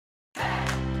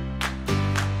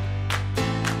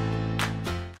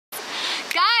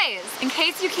In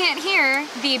case you can't hear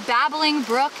the babbling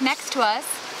brook next to us,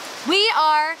 we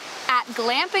are at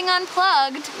Glamping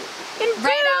Unplugged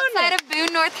right outside of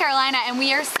Boone, North Carolina, and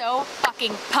we are so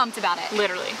fucking pumped about it.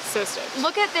 Literally, so stoked.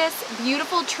 Look at this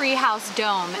beautiful treehouse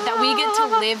dome that we get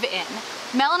to live in.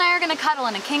 Mel and I are gonna cuddle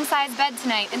in a king-size bed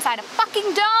tonight inside a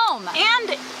fucking dome. And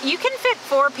you can fit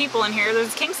 4 people in here.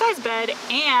 There's a king-size bed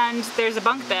and there's a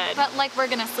bunk bed. But like we're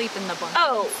gonna sleep in the bunk.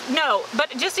 Oh, no,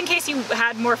 but just in case you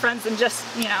had more friends than just,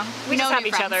 you know, we just have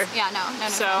each other. Yeah, no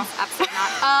friends. Absolutely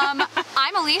not.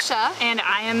 I'm Alicia. And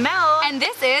I am Mel. And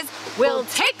this is We'll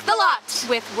Take the Lot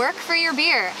with Work for Your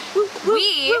Beer.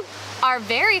 We are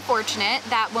very fortunate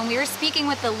that when we were speaking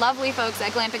with the lovely folks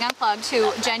at Glamping Unplugged,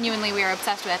 who genuinely we are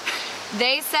obsessed with,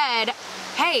 they said,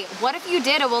 hey, what if you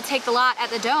did a We'll Take the Lot at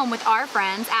the Dome with our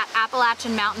friends at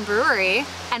Appalachian Mountain Brewery?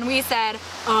 And we said,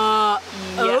 yes,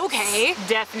 okay.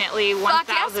 Definitely, 1000%. Fuck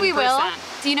yes, we will.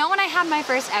 Do you know when I had my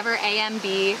first ever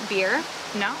AMB beer?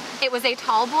 No. It was a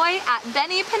tall boy at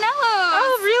Benny Pinello's.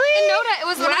 Oh, really? In Noda. It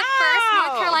was one of the first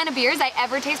North Carolina beers I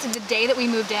ever tasted the day that we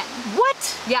moved in.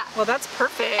 What? Yeah. Well, that's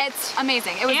perfect. It's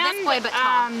amazing. It was this boy, but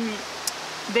tall.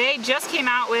 They just came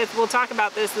out with, we'll talk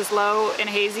about this low and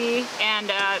hazy,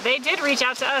 and they did reach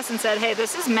out to us and said, hey,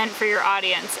 this is meant for your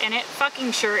audience, and it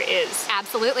fucking sure is.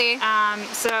 Absolutely.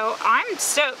 So I'm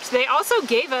stoked. They also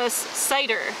gave us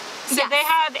cider. So yes. They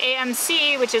have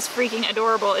AMC, which is freaking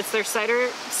adorable. It's their cider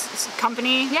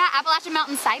company. Yeah, Appalachian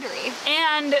Mountain Cidery.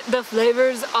 And the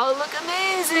flavors all look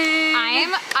amazing.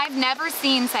 I've never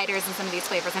seen ciders in some of these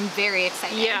flavors. I'm very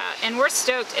excited. Yeah, and we're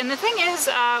stoked. And the thing is,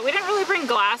 we didn't really bring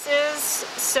glasses,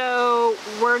 so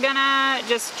we're gonna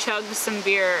just chug some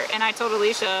beer. And I told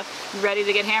Alicia, you ready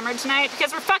to get hammered tonight?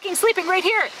 Because we're fucking sleeping right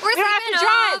here. We're sleeping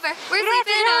over. We're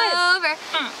sleeping over.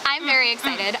 I'm very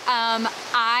excited.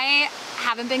 I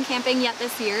haven't been camping yet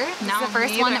this year. This is the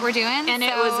first one that we're doing. And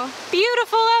it was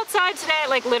beautiful outside today.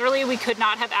 Like literally we could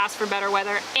not have asked for better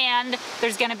weather. And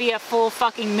there's gonna be a full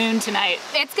fucking moon tonight.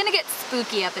 It's gonna get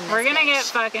spooky up in this We're gonna get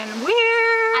fucking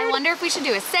weird. I wonder if we should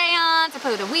do a seance or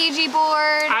play with a Ouija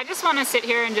board. I just wanna sit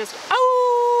here and just,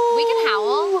 we can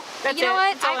howl. That's you know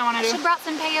what? That's all I wanna do. I should brought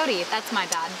some peyote. That's my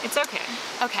bad. It's okay.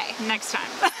 Okay. Next time.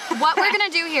 What we're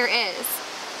gonna do here is,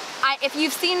 if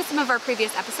you've seen some of our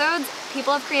previous episodes,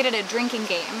 people have created a drinking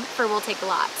game for We'll Take the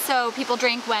Lot. So people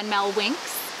drink when Mel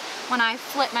winks, when I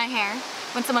flip my hair,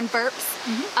 when someone burps,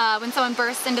 when someone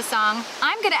bursts into song.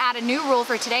 I'm gonna add a new rule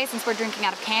for today since we're drinking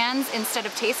out of cans instead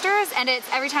of tasters, and it's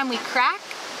every time we crack,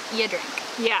 you drink.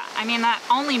 Yeah, I mean that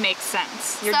only makes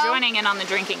sense. You're joining in on the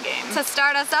drinking game. To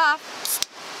start us off,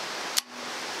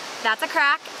 that's a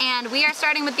crack, and we are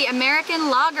starting with the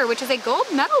American Lager, which is a gold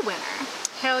medal winner.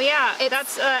 Hell yeah.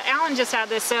 That's Alan just had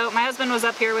this. So my husband was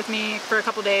up here with me for a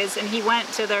couple days and he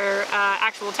went to their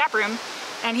actual tap room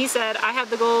and he said, I had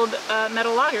the gold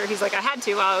medal lager. He's like, I had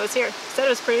to while I was here. He said it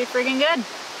was pretty freaking good.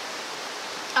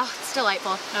 Oh, it's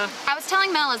delightful. I was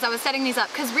telling Mel as I was setting these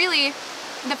up, because really,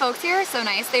 the folks here are so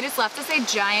nice. They just left us a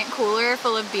giant cooler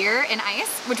full of beer and ice,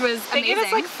 which was amazing. They gave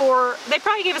us like 4, they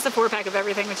probably gave us a 4-pack of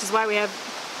everything, which is why we have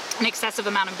an excessive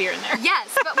amount of beer in there.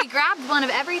 Yes, but we grabbed one of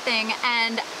everything,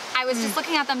 and I was just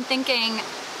looking at them thinking,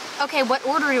 okay, what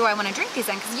order do I want to drink these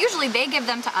in? Because usually they give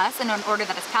them to us in an order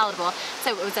that is palatable.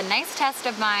 So it was a nice test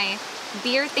of my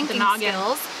beer thinking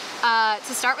skills.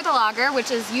 To start with a lager,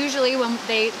 which is usually when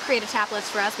they create a tap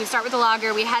list for us, we start with a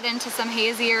lager, we head into some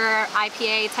hazier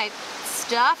IPA type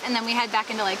stuff, and then we head back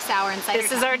into like sour and cider.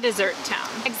 This is our dessert town.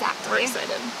 Exactly. We're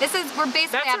excited. We're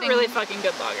basically That's a really fucking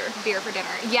good lager. Beer for dinner.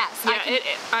 Yes.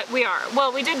 Yeah, we are.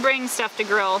 Well, we did bring stuff to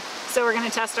grill, so we're gonna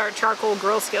test our charcoal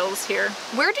grill skills here.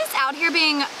 We're just out here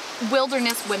being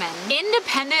wilderness women.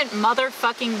 Independent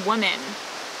motherfucking women.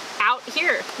 Out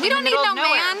here. We don't need no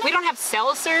man. We don't have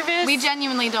cell service. We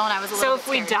genuinely don't. I was a little bit scared.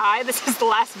 So if we scared. die, this is the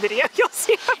last video you'll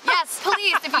see. Yes,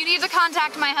 please, if you need to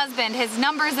contact my husband, his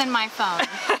number's in my phone.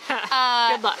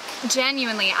 Good luck.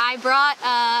 Genuinely. I brought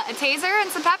a taser and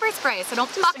some pepper spray, so don't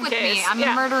fuck with me. I'm a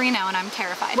murderino and I'm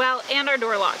terrified. Well, and our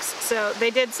door locks. So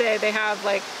they did say they have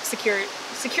like secure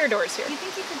doors here. You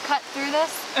think you could cut through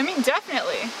this? I mean,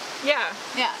 definitely. Yeah.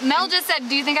 Yeah. Mel just said,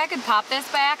 do you think I could pop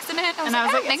this by accident? I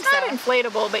was like, it's not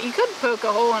inflatable, but you could poke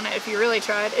a hole in it if you really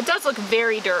tried. It does look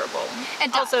very durable. It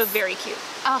does. Also very cute.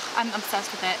 Oh, I'm obsessed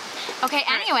with it. Okay,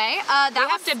 anyway, we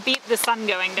have to beat the sun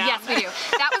going down. Yes, we do.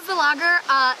 That was the lager.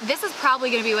 This is probably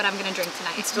going to be what I'm going to drink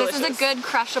tonight. It's delicious. This is a good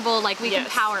crushable, like we can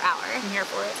power hour. I'm here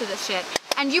for it. To this shit.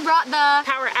 And you brought the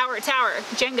Power Hour Tower,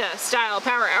 Jenga style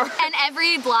Power Hour. And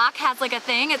every block has like a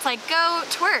thing. It's like go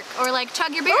twerk or like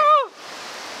chug your beer. Oh!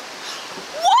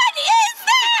 What is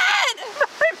that?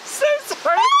 I'm so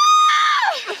sorry.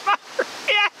 Ah! My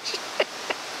reaction.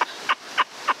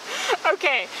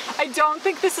 Okay, Okay, I don't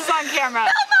think this is on camera.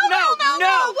 No.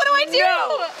 What do I do?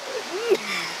 No.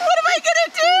 What am I gonna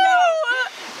do? No.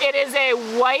 It is a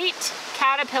white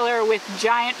caterpillar with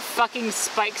giant fucking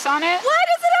spikes on it. Why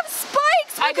does it have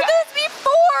spikes? What could this be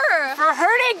for? For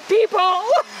hurting people.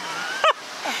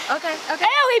 Okay.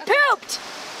 Ew, he pooped.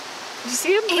 Did you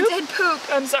see him poop? He did poop.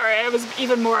 I'm sorry, I was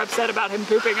even more upset about him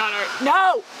pooping on our...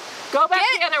 No! Go back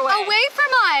the other way. Away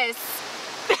from us.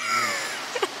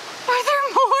 Are there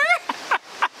more?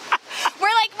 We're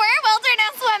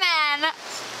wilderness women.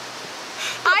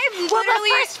 I've literally...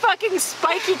 the first fucking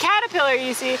spiky caterpillar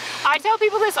you see. I tell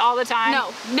people this all the time. No.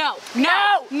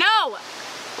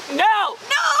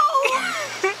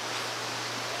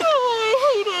 Oh, I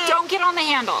hate it. Don't get on the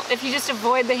handle. If you just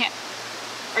avoid the hand...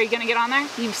 Are you gonna get on there?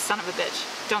 You son of a bitch.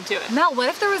 Don't do it. Mel, what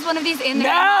if there was one of these in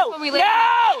there when we lived? No!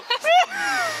 I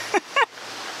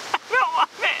don't want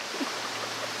it.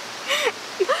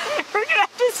 We're gonna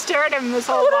have to stare at him this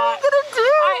whole lot. What are we gonna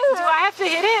do? Do I have to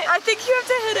hit it? I think you have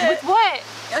to hit it. With what?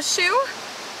 A shoe?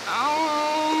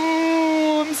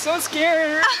 Oh, I'm so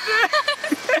scared. I'm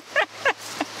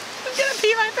gonna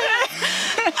pee my pants.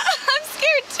 I'm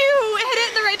scared too. Hit it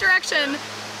in the right direction.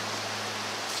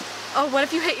 Oh, what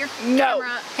if you hit your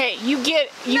camera? Hey, you go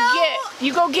get.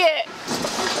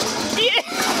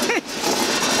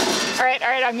 All right,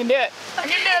 I'm gonna do it. I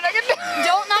can do it.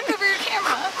 Don't knock over your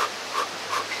camera.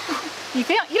 You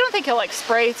don't think he'll like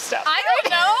spray stuff? I don't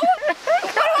know.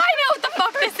 What do I know what the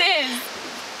fuck this is?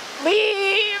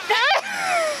 Leave.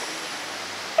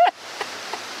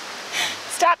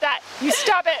 Stop that. You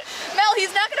stop it. Mel,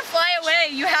 he's not gonna fly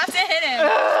away. You have to hit him.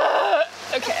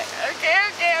 Okay.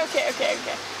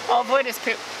 I'll avoid his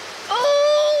poop.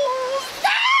 Oh!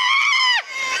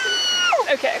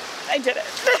 Okay, I did it.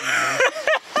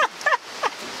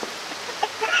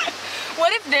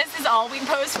 What if this is all we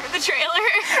post for the trailer?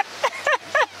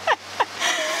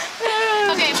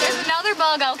 Okay, if there's another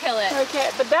bug, I'll kill it.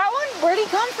 Okay, but that one, where'd he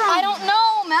come from? I don't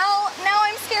know, Mel. Now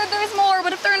I'm scared there's more.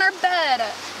 What if they're in our bed?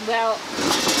 Well,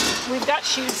 we've got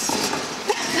shoes.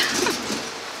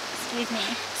 Excuse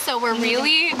me. So we're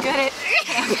really good at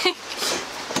camping.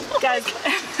 Guys,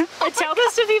 I tell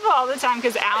this to people all the time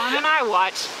because Alan and I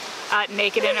watch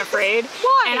Naked and Afraid.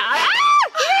 Why? And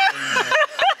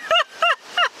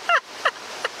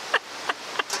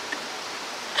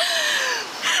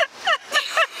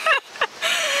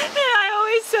I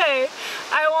always say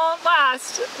I won't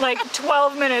last like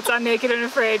 12 minutes on Naked and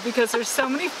Afraid because there's so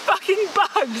many fucking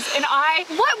bugs and I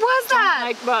What was that? don't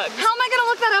like bugs. How am I gonna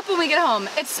look that up when we get home?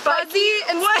 It's fuzzy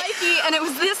and spiky and it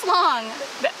was this long.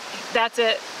 That's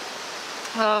it.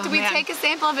 Oh, Did we take a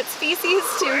sample of its feces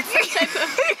to some type of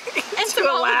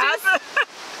entomologist?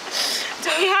 Do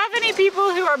we have any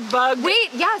people who are bug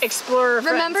explorer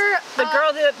friends? Remember the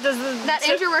girl that does that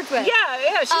Andrew worked with?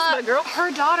 Yeah, she's a bug girl.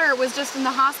 Her daughter was just in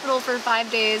the hospital for 5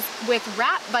 days with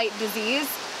rat bite disease,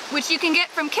 which you can get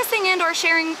from kissing and or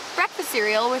sharing breakfast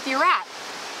cereal with your rat.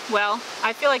 Well,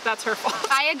 I feel like that's her fault.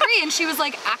 I agree, and she was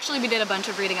like, actually we did a bunch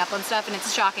of reading up on stuff and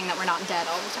it's shocking that we're not dead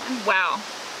all the time. Wow.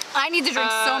 I need to drink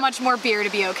so much more beer to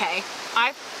be okay.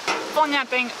 I've flung that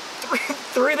thing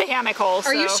through the hammock hole.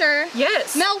 Are you sure?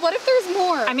 Yes. Mel, what if there's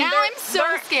more? I mean, now I'm so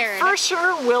scared. For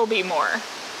sure will be more.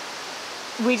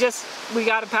 We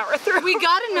gotta power through. We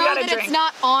gotta know that drink. it's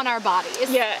not on our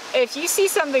bodies. Yeah, if you see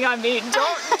something on me,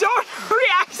 don't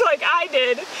react like I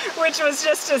did, which was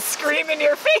just to scream in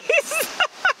your face.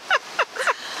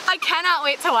 I cannot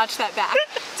wait to watch that back.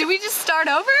 Do we just start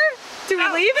over? Do we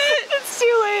leave it? It's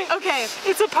too late. Okay.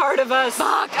 It's a part of us.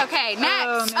 Fuck. Okay,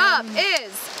 next up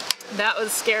is... That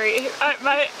was scary.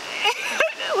 My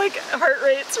like heart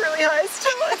rate's really high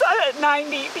still. It's at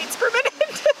 90 beats per minute.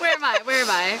 Where am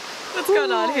I? What's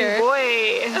going on here?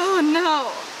 Boy. Oh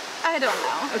no. I don't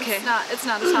know. Okay. It's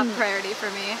not a top priority for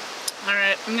me. All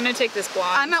right, I'm gonna take this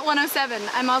blonde. I'm at 107.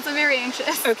 I'm also very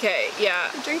anxious. Okay,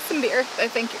 yeah. Drink some beer. I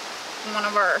think one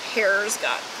of our hairs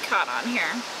got caught on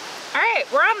here. All right,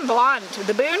 we're on blonde,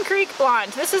 the Boone Creek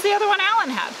blonde. This is the other one Alan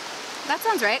had. That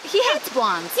sounds right. He hates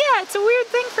blondes. Yeah, it's a weird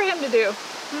thing for him to do.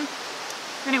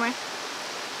 Anyway.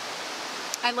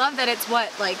 I love that it's what,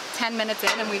 like 10 minutes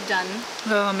in and we've done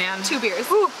 2 beers.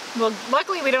 Whew. Well,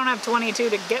 luckily we don't have 22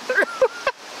 to get through.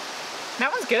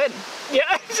 That one's good.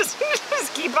 Yeah, just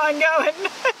keep on going.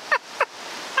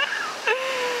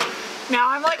 Now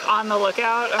I'm like on the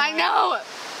lookout. I know.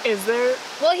 Is there?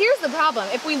 Well, here's the problem.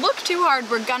 If we look too hard,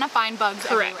 we're gonna find bugs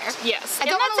everywhere. Yes. I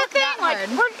don't want to look that hard.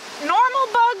 We're normal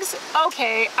bugs.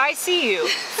 Okay, I see you.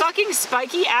 Fucking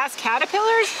spiky ass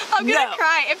caterpillars. I'm gonna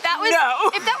cry. If that was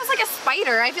like a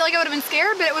spider, I feel like I would have been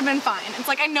scared, but it would have been fine. It's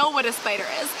like I know what a spider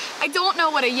is. I don't know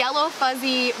what a yellow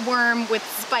fuzzy worm with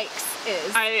spikes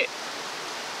is.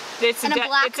 It's and a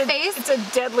black face. It's a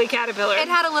deadly caterpillar. It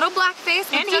had a little black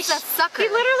face and just a sucker. He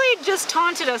literally just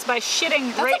taunted us by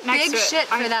shitting right next to it. That's a big shit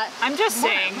for that. I'm just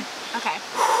saying. Okay.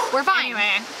 We're fine.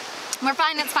 Anyway. We're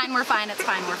fine, it's fine, we're fine, it's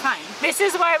fine, we're fine. This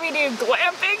is why we do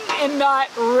glamping and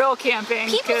not real camping.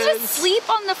 People just sleep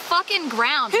on the fucking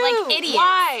ground like idiots.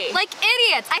 Why? Like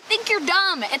idiots. I think you're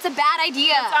dumb. It's a bad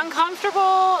idea. It's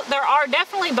uncomfortable. There are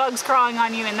definitely bugs crawling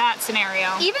on you in that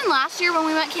scenario. Even last year when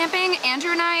we went camping, Andrew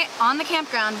and I, on the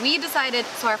campground, we decided,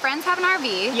 so our friends have an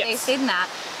RV, they stayed in that.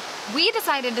 We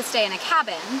decided to stay in a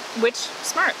cabin. Which,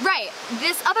 smart. Right.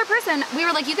 This other person, we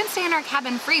were like, you can stay in our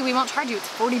cabin free. We won't charge you. It's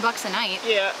 $40 a night.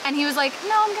 Yeah. And he was like,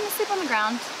 no, I'm going to sleep on the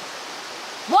ground.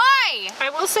 Why? I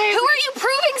will say. Who are you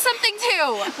proving something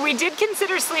to? We did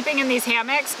consider sleeping in these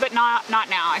hammocks, but not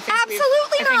now. I think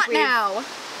absolutely not now.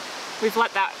 We've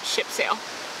let that ship sail.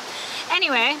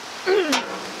 Anyway,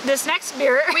 this next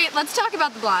beer. Wait, let's talk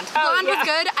about the blonde. Blonde was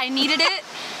good. I needed it.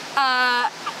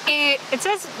 It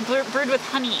says brewed with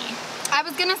honey. I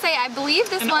was gonna say, I believe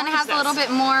this one has a little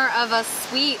bit more of a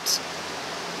sweet.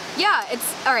 Yeah, it's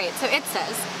all right. So it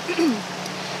says,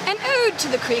 an ode to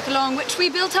the creek along which we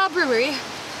built our brewery.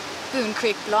 Boone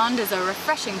Creek Blonde is a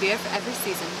refreshing beer for every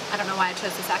season. I don't know why I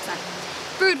chose this accent.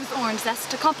 Brewed with orange zest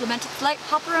to complement its light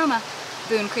hop aroma.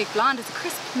 Boone Creek Blonde is a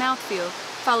crisp mouthfeel,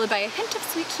 followed by a hint of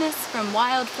sweetness from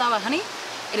wildflower honey.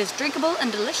 It is drinkable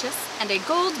and delicious, and a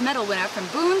gold medal winner from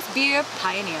Boone's Beer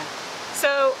Pioneer.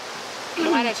 So,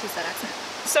 why did I choose that accent?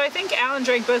 So I think Alan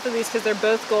drank both of these because they're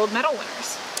both gold medal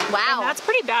winners. Wow. And that's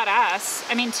pretty badass.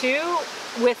 I mean, too,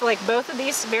 with like both of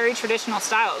these very traditional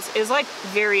styles is like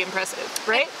very impressive,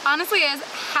 right? It honestly is.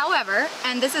 However,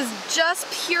 and this is just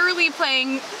purely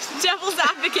playing devil's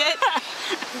advocate,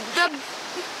 the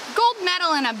gold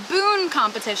medal in a Boone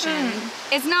competition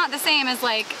is not the same as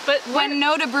like when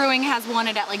Noda Brewing has won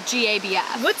it at like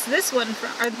GABF. What's this one from?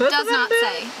 Are both Does of them not Boone?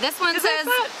 say. This one says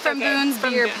from Boone's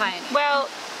Beer Pioneer. Well,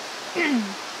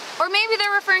 or maybe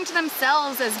they're referring to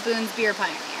themselves as Boone's Beer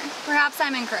Pioneer. Perhaps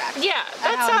I'm incorrect. Yeah,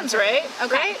 that sounds right.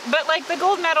 Okay. Right? But like the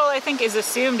gold medal, I think is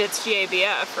assumed it's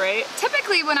GABF, right?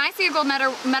 Typically, when I see a gold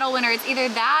medal winner, it's either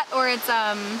that or it's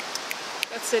a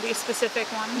city specific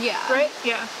one. Yeah. Right?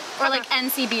 Yeah. Or like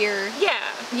NC beer. Yeah.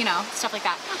 You know, stuff like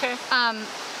that. Okay.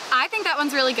 I think that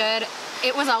one's really good.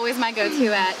 It was always my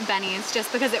go-to at Benny's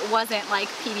just because it wasn't like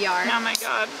PBR. Oh my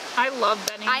god. I love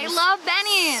Benny's. I love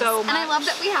Benny's. So much. And I love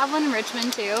that we have one in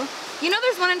Richmond too. You know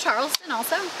there's one in Charleston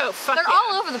also? Oh, fuck They're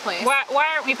all over the place. Why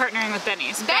aren't we partnering with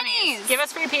Benny's? Benny's! Give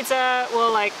us free pizza.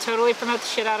 We'll like totally promote the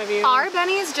shit out of you. Our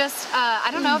Benny's just, I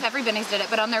don't know if every Benny's did it,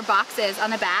 but on their boxes, on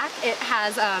the back, it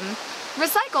has,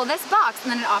 recycle this box,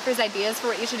 and then it offers ideas for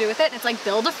what you should do with it, and it's like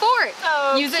build a fort.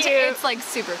 Oh, Use cute. It's like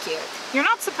super cute. You're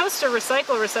not supposed to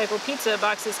recycle pizza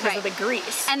boxes because of the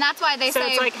grease. And that's why they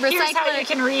say it's like, here's how you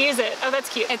can reuse it. Oh, that's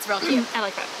cute. It's real cute. I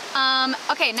like that.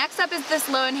 Okay, next up is this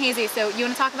Low and Hazy. So you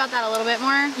want to talk about that a little bit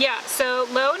more? Yeah, so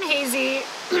Low and Hazy,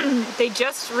 they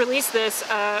just released this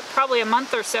probably a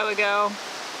month or so ago.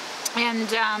 And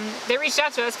they reached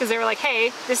out to us because they were like,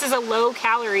 hey, this is a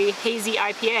low-calorie hazy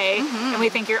IPA, and we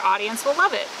think your audience will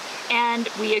love it. And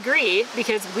we agree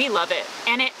because we love it.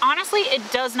 And it honestly, it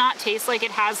does not taste like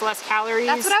it has less calories.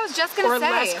 That's what I was just gonna say.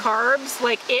 Or less carbs.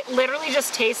 Like, it literally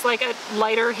just tastes like a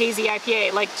lighter hazy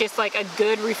IPA, like just like a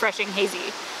good, refreshing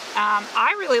hazy.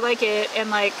 I really like it, and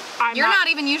like You're not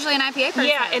even usually an IPA person.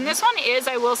 Yeah, and this one is,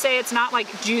 I will say, it's not like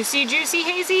juicy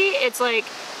hazy. It's like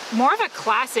more of a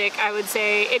classic, I would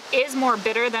say. It is more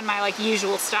bitter than my like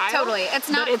usual style. Totally. It's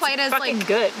not quite as like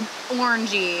good.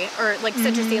 Orangey or like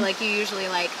citrusy like you usually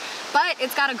like. But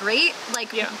it's got a great,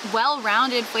 like,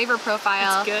 well-rounded flavor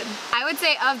profile. It's good. I would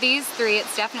say of these three,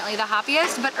 it's definitely the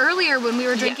hoppiest. But earlier when we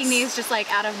were drinking these just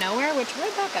like out of nowhere, where'd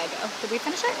that guy go? Did we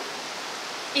finish it?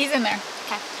 He's in there.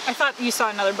 Okay. I thought you saw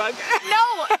another bug.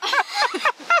 No!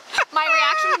 My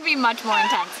reaction would be much more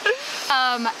intense.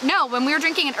 No, when we were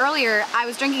drinking it earlier, I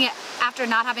was drinking it after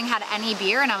not having had any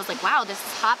beer, and I was like, wow, this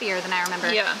is hoppier than I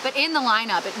remember. Yeah. But in the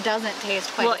lineup, it doesn't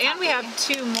taste quite as and hoppy. we have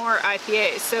 2 more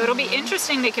IPAs, so it'll be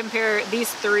interesting to compare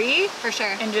these 3. For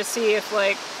sure. And just see if,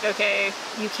 like, okay,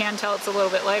 you can tell it's a little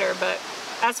bit lighter, but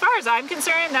as far as I'm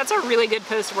concerned, that's a really good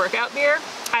post-workout beer.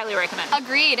 Highly recommend.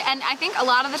 Agreed. And I think a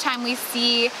lot of the time we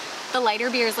see the lighter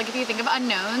beers, like if you think of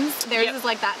Unknowns, theirs is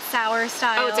like that sour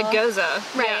style. Oh, it's a Goza.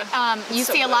 Right. Yeah. You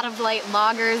see a lot of light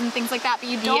lagers and things like that, but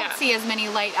you don't see as many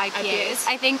light IPAs.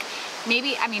 I think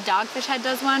maybe, I mean, Dogfish Head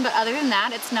does one, but other than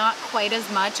that, it's not quite as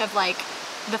much of like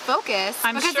the focus.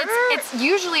 Because it's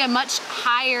usually a much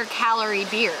higher calorie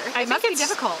beer. It must be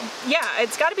difficult. Yeah,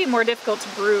 it's got to be more difficult to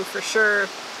brew for sure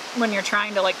when you're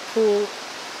trying to like pull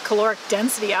caloric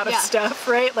density out of stuff,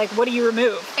 right? Like, what do you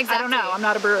remove? Exactly. I don't know. I'm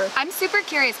not a brewer. I'm super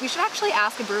curious. We should actually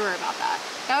ask a brewer about that.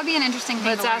 That would be an interesting thing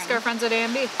Let's to ask learn. our friends at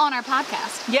A&B. On our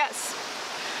podcast. Yes.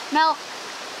 Mel,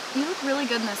 you look really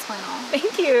good in this flannel.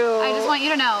 Thank you. I just want you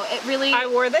to know, it really... I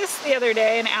wore this the other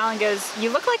day, and Alan goes,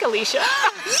 you look like Alicia.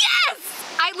 Yes!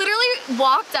 I literally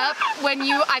walked up when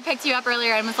I picked you up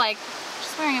earlier and was like,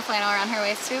 she's wearing a flannel around her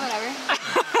waist too, whatever.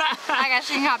 I guess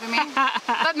she can copy me.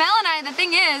 But Mel and I, the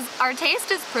thing is, our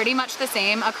taste is pretty much the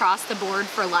same across the board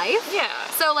for life. Yeah.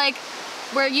 So like,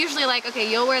 we're usually like, okay,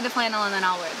 you'll wear the flannel and then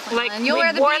I'll wear the flannel. Like, and you'll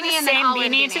wear the beanie and then I'll wear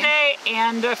the beanie. We wore the same beanie today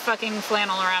and a fucking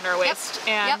flannel around our waist.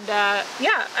 Yep. And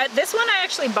yeah, this one I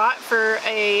actually bought for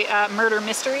a murder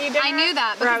mystery dinner. I knew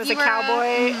that. Where I was a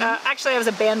cowboy. Actually, I was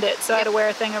a bandit, so I had to wear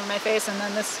a thing over my face, and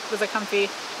then this was a comfy.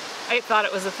 I thought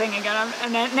it was a thing again.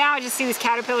 And then now I just see these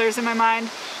caterpillars in my mind.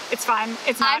 It's fine.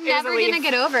 It's not. I'm never gonna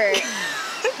get over it.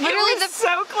 Literally,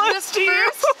 so close to you.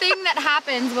 The first thing that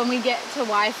happens when we get to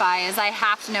Wi-Fi is I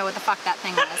have to know what the fuck that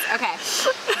thing was. Okay.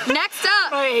 Next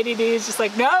up. My ADD is just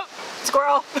like, nope,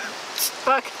 squirrel.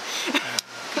 Fuck.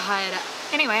 God.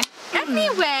 Anyway.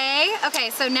 Okay,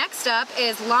 so next up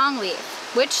is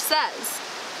Longleaf, which says,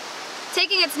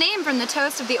 taking its name from the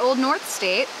toast of the Old North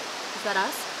State. Is that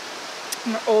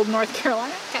us? Old North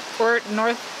Carolina? Okay. Or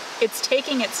North... It's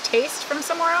taking its taste from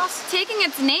somewhere else? Taking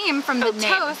its name from the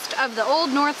toast of the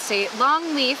Old North State,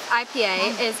 Longleaf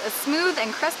IPA is a smooth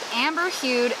and crisp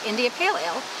amber-hued India Pale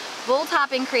Ale. Bold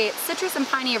hopping creates citrus and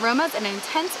piney aromas and an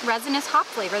intense resinous hop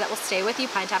flavor that will stay with you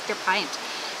pint after pint.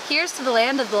 Here's to the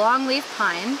land of the longleaf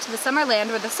pine, to the summer land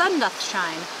where the sun doth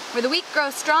shine, where the weak grow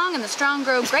strong and the strong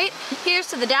grow great. Here's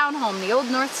to the down home, the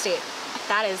Old North State.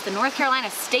 That is the North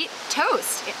Carolina State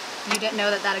Toast. You didn't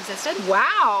know that existed?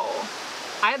 Wow.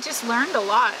 I just learned a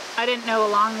lot. I didn't know a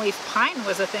longleaf pine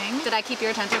was a thing. Did I keep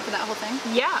your attention for that whole thing?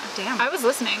 Yeah. Damn. I was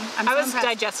listening. I was impressed.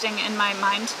 digesting in my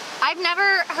mind. I've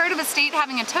never heard of a state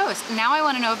having a toast. Now I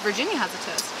want to know if Virginia has a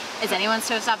toast. Is anyone's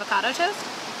toast avocado toast?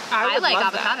 I like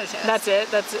love avocado that. toast. That's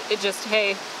it. That's it. Just,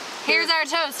 hey. Here's our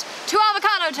toast. 2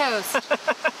 avocado toast.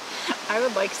 I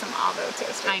would like some avo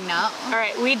toast. I know. All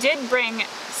right. We did bring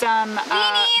some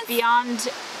Beyond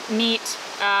Meat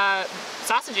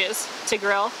sausages to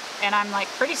grill, and I'm like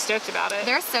pretty stoked about it.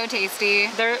 They're so tasty.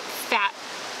 They're fat.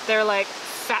 They're like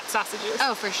fat sausages.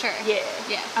 Oh, for sure. Yeah.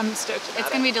 Yeah. I'm stoked about it. It's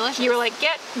gonna be delicious. You were like,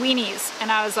 get weenies,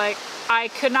 and I was like, I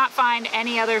could not find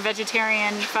any other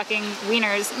vegetarian fucking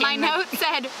wieners. My note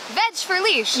said, veg for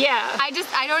leash. Yeah. I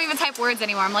don't even type words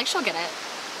anymore. I'm like, she'll get it.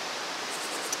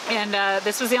 And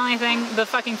this was the only thing the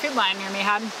fucking food line near me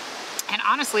had. And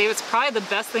honestly, it's probably the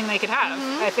best thing they could have.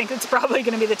 I think it's probably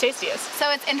going to be the tastiest. So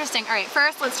it's interesting. All right,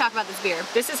 first let's talk about this beer.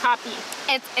 This is hoppy.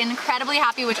 It's incredibly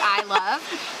hoppy, which I love.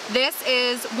 This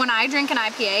is, when I drink an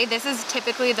IPA, this is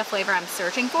typically the flavor I'm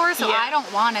searching for. So I don't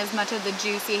want as much of the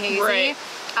juicy, hazy. Right.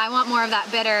 I want more of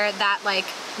that bitter, that like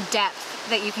depth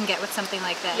that you can get with something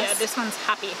like this. Yeah, this one's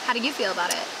hoppy. How do you feel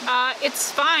about it?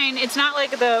 It's fine. It's not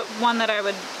like the one that I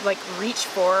would like reach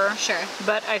for. Sure.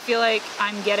 But I feel like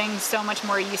I'm getting so much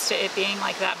more used to it being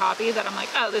like that hoppy that I'm like,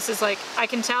 oh, this is like, I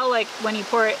can tell like when you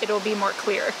pour it, it'll be more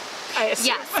clear. I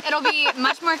assume. Yes, it'll be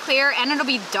much more clear and it'll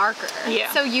be darker.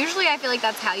 Yeah. So usually I feel like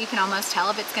that's how you can almost tell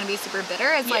if it's going to be super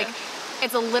bitter. It's like,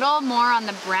 it's a little more on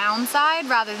the brown side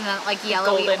rather than that like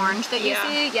yellowy golden orange that you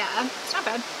see. Yeah. It's not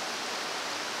bad.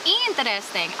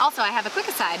 Interesting. Also, I have a quick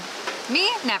aside. Me?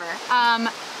 Never.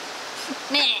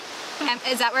 Meh.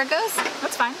 Is that where it goes?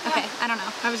 That's fine. Okay, I don't know.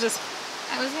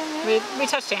 We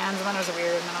touched hands and then it was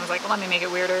weird and then I was like, well, let me make it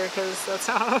weirder because that's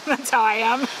how I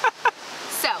am.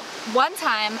 So, one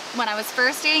time when I was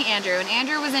first dating Andrew, and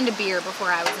Andrew was into beer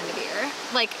before I was into beer.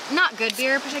 Like, not good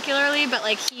beer particularly, but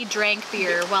like he drank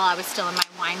beer while I was still in my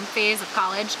wine phase of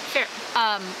college. Fair.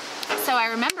 So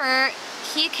I remember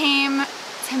he came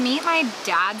to meet my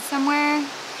dad somewhere,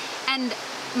 and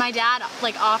my dad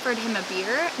like offered him a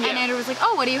beer, and Andrew was like,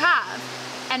 oh, what do you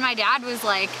have? And my dad was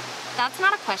like, that's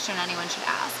not a question anyone should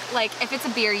ask. Like, if it's a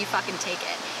beer, you fucking take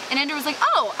it. And Andrew was like,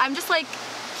 oh, I'm just like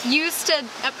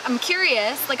I'm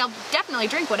curious, like I'll definitely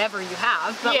drink whatever you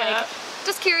have, but like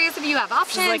just curious if you have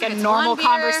options. This is like a normal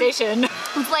conversation.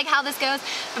 It's like how this goes.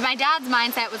 But my dad's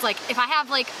mindset was like, if I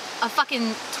have like a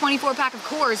fucking 24 pack of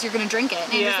Coors, you're gonna drink it.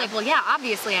 And he was like, well, yeah,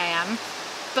 obviously I am.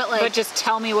 But like, but just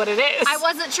tell me what it is. I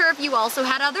wasn't sure if you also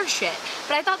had other shit.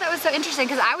 But I thought that was so interesting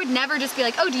because I would never just be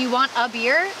like, oh, do you want a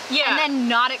beer? Yeah. And then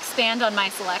not expand on my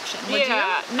selection. Would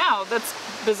you? No, that's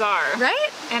bizarre. Right?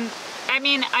 And I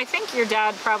mean, I think your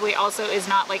dad probably also is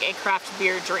not like a craft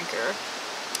beer drinker.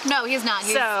 No, he's not.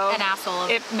 He's So, an asshole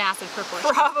of massive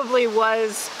proportions. Probably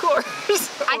was Coors.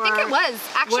 I think it was.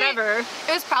 Actually, whatever.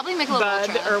 It was probably Michelob Bud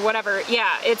Ultra. or whatever. Yeah,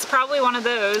 it's probably one of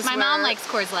those. My mom likes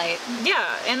Coors Light. Yeah,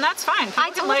 and that's fine. People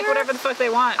can told like her- whatever the fuck they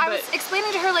want. I but was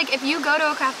explaining to her, like, if you go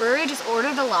to a craft brewery, just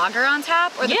order the lager on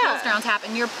tap or the Yeah. Pilsner on tap,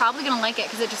 and you're probably gonna like it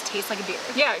because it just tastes like a beer.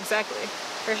 yeah, exactly.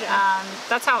 For sure.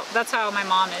 That's how my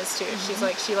mom is too. She's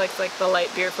like, she likes like the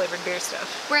light beer flavored beer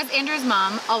stuff. Whereas Andrew's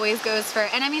mom always goes for,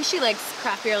 and I mean, she likes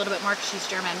craft beer a little bit more because she's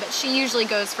German, but she usually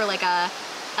goes for like a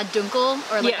dunkel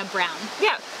or like Yeah. a brown.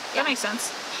 Yeah, Yeah. that makes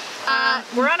sense.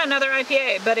 We're on another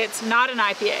IPA, but it's not an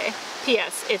IPA.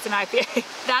 P.S. It's an IPA.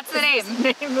 That's the name.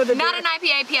 Name of the Not beer. an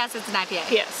IPA, P.S. It's an IPA.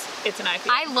 P.S. It's an IPA.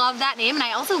 I love that name, and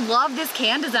I also love this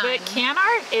can design. The can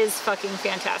art is fucking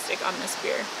fantastic on this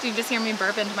beer. Do you just hear me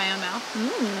burp into my own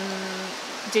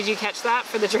mouth? Did you catch that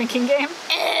for the drinking game?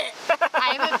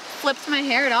 I haven't flipped my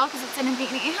hair at all because it's in a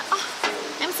beanie. Oh,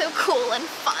 I'm so cool and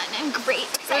fun and great.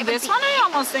 So this one I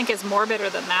almost think is more bitter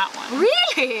than that one.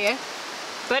 Really?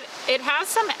 But it has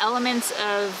some elements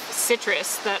of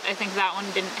citrus that I think that one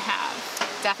didn't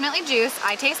have. Definitely juice.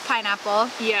 I taste pineapple.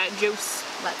 Yeah, juice.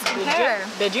 Let's compare.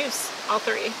 The juice. All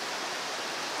three.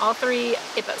 All three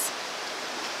IPAs.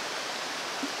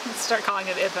 Let's start calling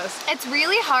it IPAs. It's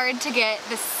really hard to get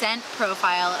the scent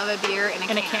profile of a beer in a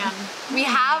can. We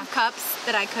Mm-hmm. have cups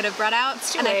that I could have brought out,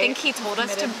 It's too and I late. think he told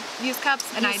us to use cups,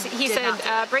 and He did said, not do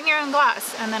it. bring your own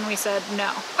glass. And then we said,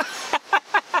 no.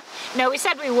 No, we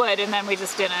said we would, and then we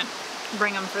just didn't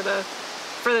bring them for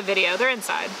the video. They're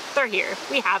inside. They're here.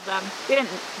 We have them. We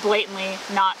didn't blatantly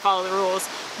not follow the rules.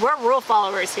 We're rule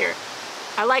followers here.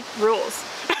 I like rules.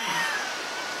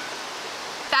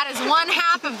 That is one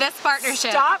half of this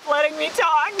partnership. Stop letting me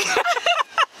talk.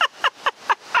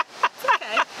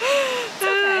 Okay. It's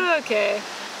okay. Okay.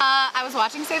 I was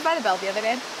watching Saved by the Bell the other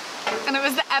day, and it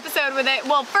was the episode where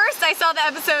well, first I saw the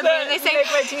episode where they say, Make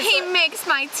my teeth he sweat." makes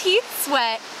my teeth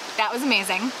sweat. That was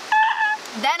amazing.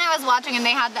 Then I was watching, and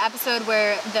they had the episode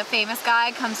where the famous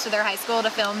guy comes to their high school to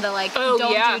film the like Oh,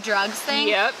 don't yeah. do drugs thing.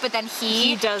 Yep. But then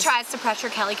he tries to pressure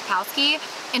Kelly Kapowski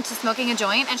into smoking a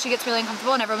joint, and she gets really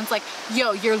uncomfortable, and everyone's like,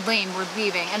 "Yo, you're lame. We're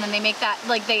leaving." And then they make that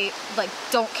like they like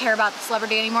don't care about the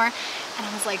celebrity anymore. And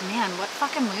I was like, man, what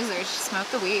fucking losers smoke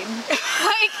the weed?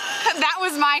 Like, that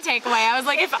was my takeaway. I was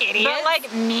like, idiots. But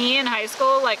like me in high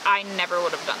school, like I never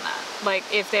would have done that. Like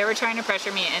if they were trying to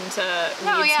pressure me into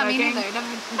No, weed yeah, smoking, me neither.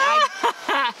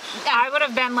 I would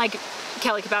have been like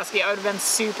Kelly Kapowski. I would have been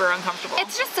super uncomfortable.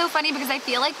 It's just so funny because I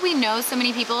feel like we know so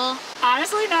many people.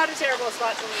 honestly not a terrible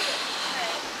spot to leave it.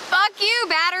 Fuck you,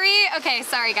 battery. Okay,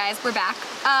 sorry guys, we're back.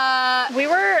 We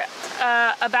were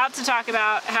about to talk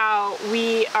about how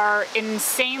we are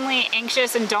insanely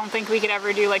anxious and don't think we could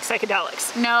ever do like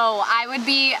psychedelics. No, I would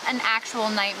be an actual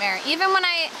nightmare. Even when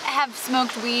I have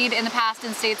smoked weed in the past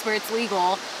in states where it's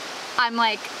legal, I'm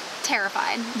like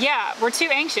terrified. Yeah, we're too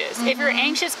anxious. If you're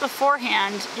anxious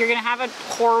beforehand, you're gonna have a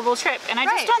horrible trip. And I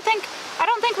just don't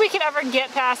think we could ever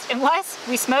get past unless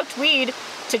we smoked weed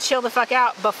to chill the fuck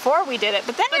out before we did it.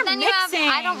 But then you're mixing.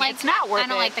 I don't like. It's not worth it. I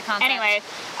don't like the concept. Anyway,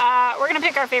 we're gonna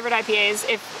pick our favorite IPAs.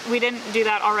 If we didn't do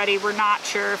that already, we're not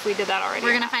sure if we did that already.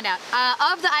 We're gonna find out.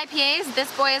 Of the IPAs,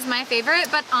 this boy is my favorite.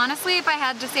 But honestly, if I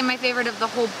had to say my favorite of the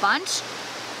whole bunch,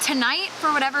 tonight,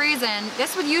 for whatever reason,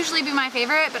 this would usually be my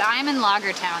favorite. But I'm in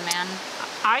Lager Town, man.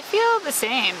 I feel the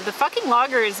same. The fucking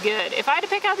lager is good. If I had to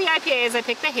pick out the IPAs, I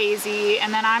pick the hazy,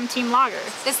 and then I'm team lager.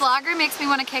 This lager makes me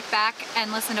want to kick back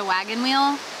and listen to Wagon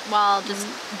Wheel while just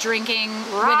drinking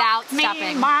without Rock me,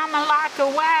 stopping. mama, like a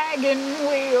wagon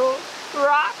wheel.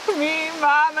 Rock me,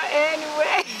 mama,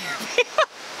 anyway.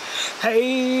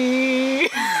 Hey.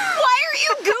 Why are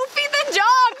you Goofy the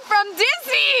dog from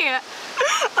Disney?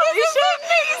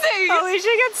 Amazing. Alicia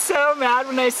gets so mad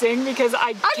when I sing because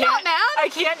I'm not mad. I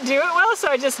can't do it well, so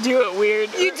I just do it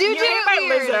weird. You do hate my it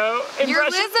weird. Lizzo You're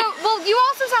impression. Lizzo. Well, you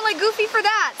also sound like Goofy for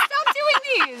that. Stop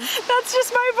doing these. That's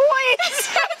just my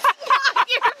voice. Not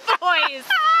your voice.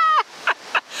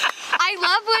 I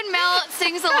love when Mel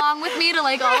sings along with me to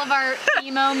like all of our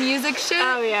emo music shit.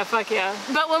 Oh yeah, fuck yeah.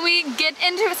 But when we get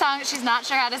into a song she's not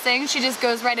sure how to sing, she just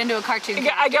goes right into a cartoon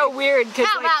character. I go weird because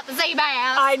How about the say bass?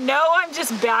 I know I'm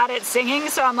just bad at singing,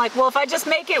 so I'm like, well, if I just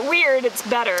make it weird, it's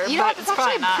better. You know but what? It's it's probably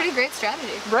actually a not. pretty great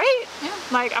strategy. Right? Yeah.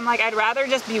 Like, I'm like, I'd rather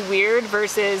just be weird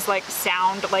versus like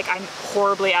sound like I'm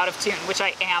horribly out of tune, which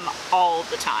I am all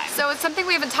the time. So it's something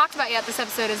we haven't talked about yet this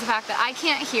episode is the fact that I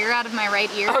can't hear out of my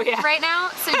right ear right now.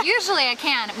 So usually I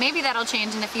can. Maybe that'll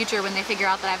change in the future when they figure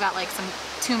out that I've got like some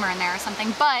tumor in there or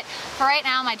something. But for right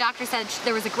now, my doctor said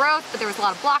there was a growth, but there was a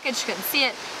lot of blockage. She couldn't see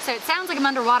it. So it sounds like I'm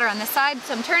underwater on this side.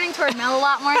 So I'm turning toward Mel a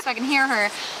lot more so I can hear her.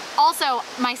 Also,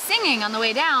 my singing on the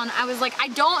way down, I was like, I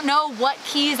don't know what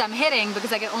keys I'm hitting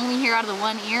because I can only hear out of the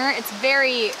one ear. It's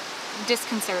very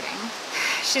disconcerting.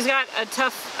 She's got a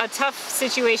tough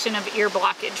situation of ear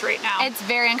blockage right now. It's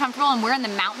very uncomfortable, and we're in the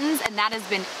mountains, and that has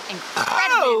been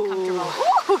incredibly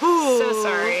uncomfortable. Ooh. So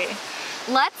sorry.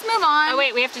 Let's move on. Oh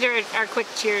wait, we have to do our quick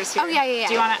cheers here. Oh yeah.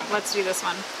 Do you want to? Let's do this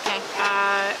one. Okay.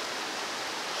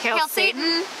 Hail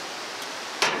Satan.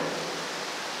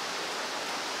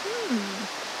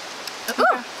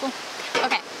 Ooh, cool.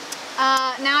 Okay.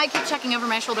 Now I keep checking over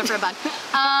my shoulder for a bug.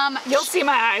 You'll see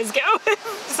my eyes go.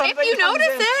 If you notice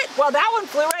it. Well, that one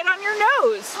flew right on your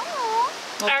nose. Oh.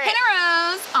 Well, all right. pin a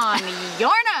rose on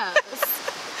your nose.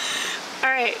 All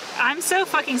right, I'm so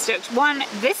fucking stoked. One,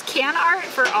 this can art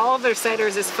for all of their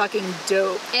ciders is fucking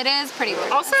dope. It is pretty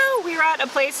gorgeous. Also, we were at a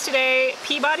place today,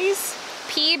 Peabody's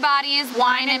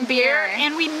Wine and Beer.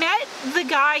 And we met the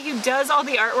guy who does all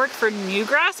the artwork for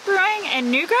Newgrass Brewing,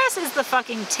 and Newgrass is the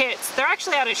fucking tits. They're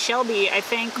actually out of Shelby, I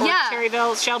think, or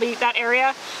Terryville, Shelby, that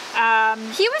area.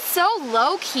 He was so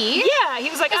low key. Yeah, he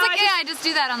was like, I just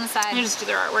do that on the side. I just do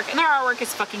their artwork, and their artwork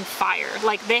is fucking fire.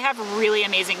 Like, they have really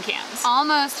amazing cans.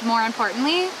 Almost more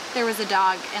importantly, there was a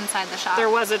dog inside the shop. There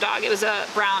was a dog. It was a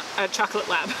chocolate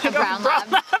lab. A brown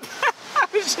lab. I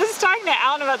was just talking to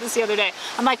Alan about this the other day.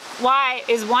 I'm like, why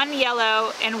is one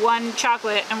yellow and one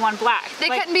chocolate and one black? They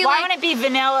couldn't be why like... wouldn't it be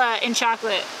vanilla and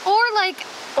chocolate? Or like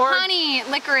honey,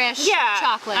 licorice,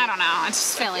 chocolate. I don't know. It's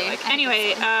silly. Like.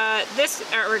 Anyway, this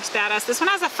artwork's badass. This one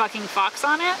has a fucking fox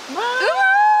on it. What?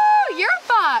 Ooh! You're a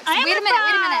fox. Wait a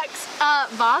minute.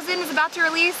 Vazen is about to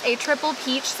release a triple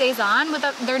peach saison with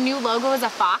their new logo is a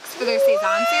fox for their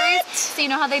saison series. So you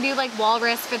know how they do like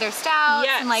walrus for their stouts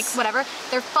and like whatever.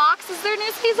 Their fox is their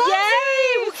new saison.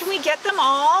 Yay! Well, can we get them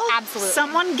all? Absolutely.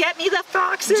 Someone get me the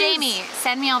foxes. Jamie,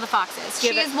 send me all the foxes. She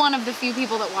is one of the few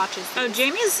people that watches these. Oh,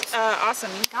 Jamie's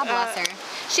awesome. God bless her.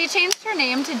 She changed her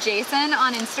name to Jason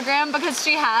on Instagram because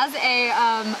she has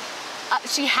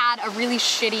she had a really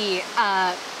shitty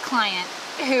client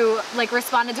who like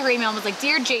responded to her email and was like,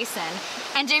 "Dear Jason,"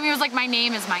 and Jamie was like, "My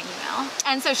name is my email,"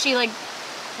 and so she like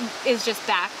is just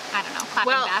back. I don't know,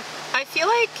 clapping back. I feel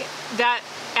like that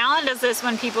Alan does this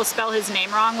when people spell his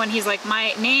name wrong. When he's like,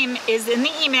 "My name is in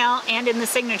the email and in the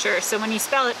signature," so when you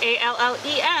spell it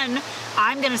A-L-L-E-N,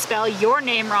 I'm gonna spell your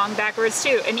name wrong backwards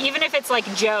too. And even if it's like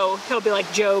Joe, he'll be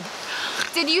like Job.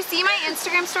 Did you see my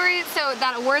Instagram story? So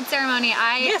that award ceremony,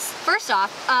 first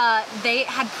off, they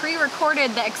had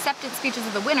pre-recorded the acceptance speeches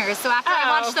of the winners. So after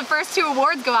I watched the first two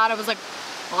awards go out, I was like,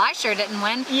 well, I sure didn't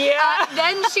win. Yeah.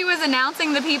 Then she was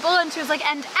announcing the people and she was like,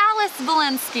 and Alice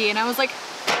Valensky. And I was like,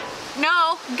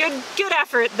 no. Good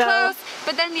effort though. Close.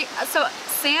 But then, so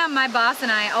Sam, my boss,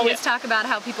 and I always talk about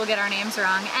how people get our names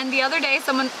wrong. And the other day,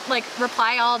 someone like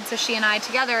reply-alled to she and I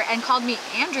together and called me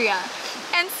Andrea.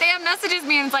 And Sam messages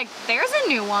me and it's like, there's a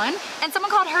new one. And someone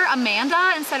called her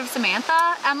Amanda instead of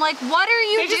Samantha. I'm like, what are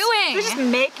you doing? They just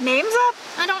make names up?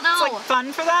 I don't know. It's like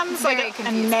fun for them? It's very like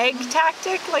confusing. a Meg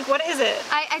tactic? Like, what is it?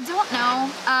 I don't know.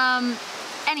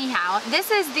 Anyhow,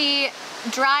 this is the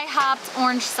dry hopped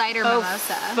orange cider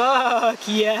mimosa. Fuck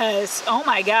yes. Oh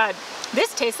my god.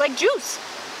 This tastes like juice.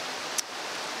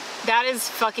 That is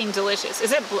fucking delicious. It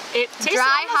tastes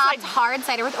dry hopped like hard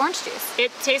cider with orange juice.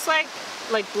 It tastes like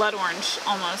blood orange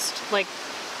almost. Like,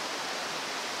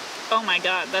 oh my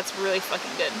god, that's really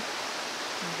fucking good.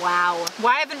 Wow.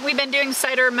 Why haven't we been doing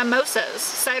cider mimosas?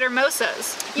 Cider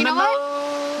mimosas. You know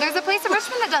what? There's a place in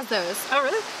Richmond that does those. Oh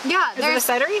really? Yeah. Is it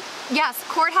a cidery? Yes,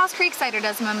 Courthouse Creek Cider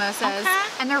does mimosas,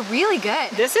 and they're really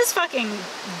good. This is fucking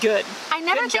good. I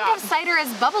never think of cider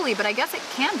as bubbly, but I guess it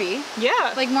can be.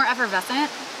 Yeah. Like more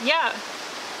effervescent. Yeah.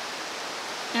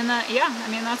 And I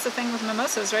mean, that's the thing with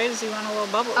mimosas, right? Is you want a little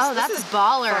bubbles. Oh, that's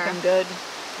baller. Fucking good.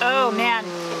 Oh man,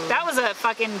 that was a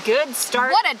fucking good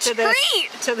start. What a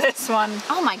treat to this one.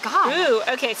 Oh my god. Ooh,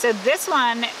 okay, so this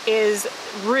one is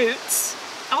Roots.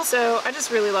 Also, I just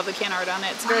really love the can art on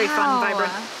it. It's very fun,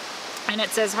 vibrant. And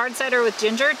it says hard cider with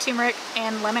ginger, turmeric,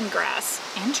 and lemongrass.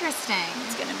 Interesting.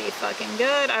 It's gonna be fucking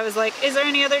good. I was like, is there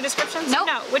any other descriptions? Nope.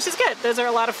 No, which is good. Those are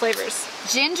a lot of flavors.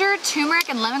 Ginger, turmeric,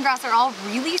 and lemongrass are all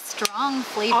really strong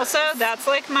flavors. Also, that's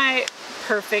like my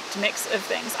perfect mix of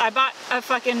things. I bought a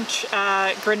fucking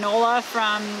granola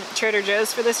from Trader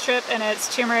Joe's for this trip, and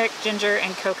it's turmeric, ginger,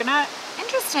 and coconut.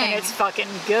 Interesting. And it's fucking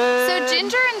good. So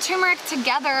ginger and turmeric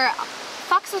together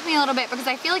fucks with me a little bit because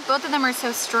I feel like both of them are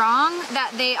so strong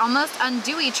that they almost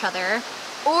undo each other,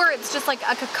 or it's just like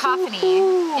a cacophony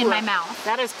in my mouth.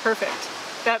 That is perfect.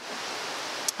 That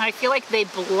I feel like they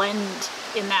blend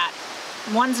in that.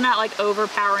 One's not like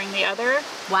overpowering the other.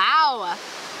 Wow.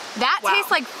 That Wow.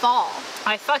 tastes like fall.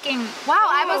 I fucking... Wow,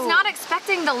 I was not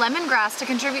expecting the lemongrass to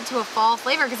contribute to a fall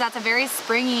flavor because that's a very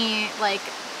springy, like...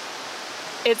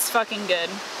 It's fucking good.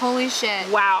 Holy shit.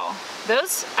 Wow.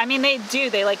 Those, I mean, they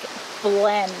like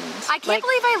blend. I can't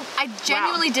believe I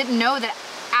genuinely didn't know that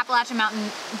Appalachian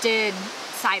Mountain did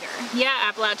cider. Yeah,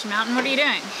 Appalachian Mountain, what are you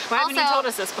doing? Why haven't you told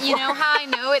us this before? You know how I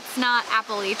know it's not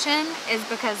Appalachian is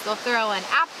because they'll throw in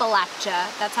Appalachia.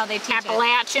 That's how they teach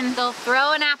Appalachian. They'll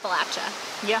throw in Appalachia.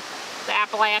 Yeah, the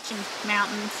Appalachian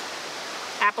Mountains.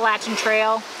 Appalachian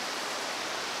Trail.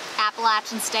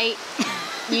 Appalachian State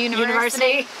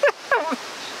University.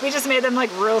 We just made them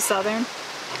like real southern.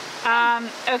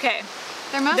 Okay.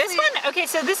 They're mostly... This one, okay,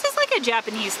 so this is like a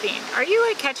Japanese theme. Are you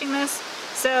like catching this?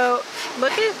 So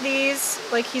look at these,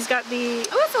 like he's got the...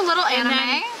 Oh, it's a little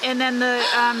anime. And then the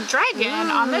dragon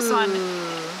on this one.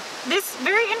 This,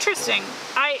 very interesting.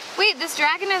 Wait, this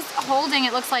dragon is holding,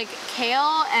 it looks like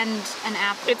kale and an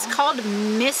apple. It's called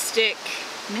Mystic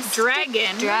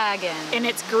Dragon. And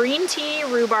it's green tea,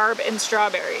 rhubarb, and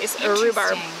strawberries. Or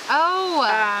rhubarb. Oh.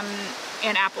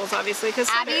 And apples, obviously, because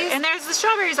Abby's... And there's the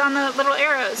strawberries on the little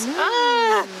arrows.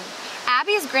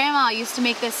 Abby's grandma used to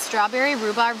make this strawberry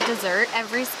rhubarb dessert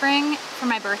every spring for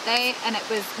my birthday, and it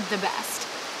was the best.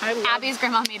 Abby's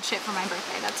grandma made shit for my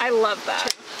birthday. I love that.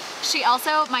 True. She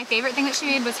also, my favorite thing that she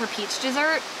made was her peach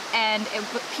dessert, and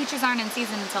peaches aren't in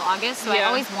season until August, so I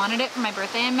always wanted it for my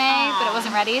birthday in May, but it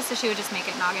wasn't ready, so she would just make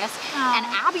it in August. And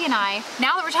Abby and I,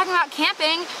 now that we're talking about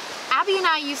camping, Abby and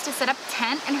I used to set up a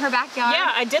tent in her backyard.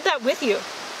 Yeah, I did that with you.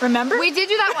 Remember? We did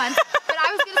do that once. But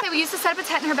I was going to say, we used to set up a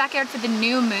tent in her backyard for the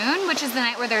new moon, which is the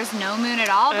night where there's no moon at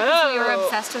all, because we were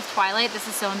obsessed with Twilight. This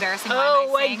is so embarrassing. I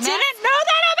didn't know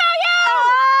that about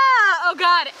you! Oh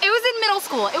God. It was in middle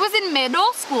school.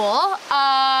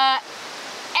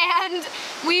 And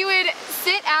we would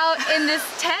sit out in this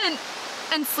tent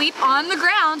and sleep on the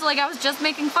ground like I was just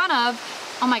making fun of.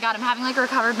 Oh my God, I'm having like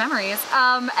recovered memories.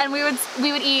 And we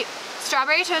would eat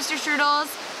strawberry toaster strudels.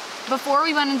 Before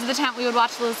we went into the tent, we would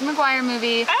watch the Lizzie McGuire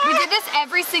movie. We did this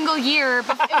every single year. It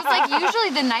was like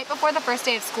usually the night before the first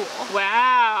day of school.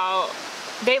 Wow.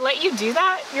 They let you do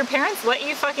that? Your parents let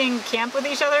you fucking camp with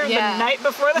each other the night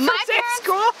before the first day of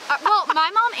school? Well,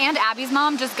 my mom and Abby's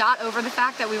mom just got over the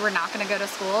fact that we were not going to go to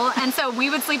school. And so we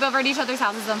would sleep over at each other's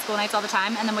houses on school nights all the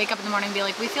time and then wake up in the morning and be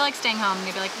like, we feel like staying home. And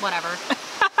they'd be like, whatever.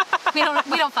 we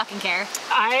don't fucking care.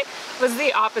 I was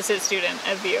the opposite student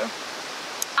of you.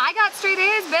 I got straight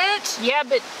A's, bitch. Yeah,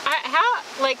 but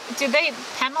did they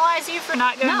penalize you for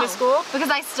not going to school? Because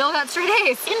I still got straight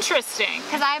A's. Interesting.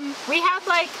 Because we had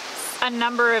like a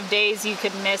number of days you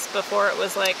could miss before it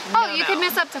was like, you could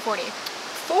miss up to 40.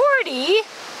 40?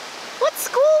 What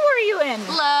school were you in?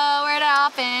 Lower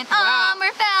Dolphin,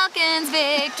 Armor Falcons,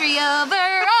 victory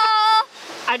overall.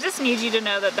 I just need you to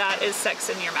know that is sex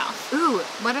in your mouth. Ooh,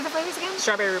 what are the flavors again?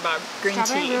 Strawberry rhubarb, green tea.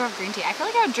 Strawberry rhubarb, green tea. I feel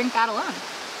like I would drink that alone.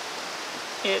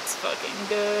 It's fucking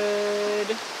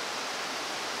good.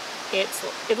 It's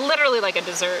literally like a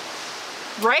dessert.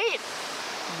 Right?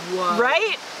 Whoa.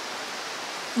 Right?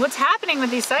 What's happening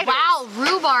with these ciders? Wow,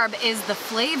 rhubarb is the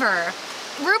flavor.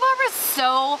 Rhubarb is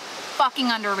so fucking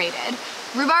underrated.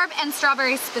 Rhubarb and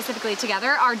strawberry specifically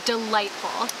together are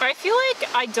delightful. I feel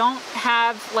like I don't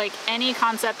have like any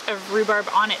concept of rhubarb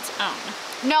on its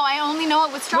own. No, I only know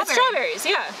it with strawberry. With strawberries,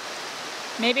 yeah.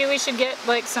 Maybe we should get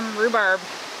like some rhubarb,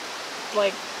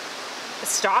 like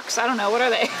stalks. I don't know. What are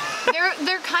they?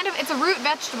 they're kind of, it's a root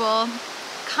vegetable,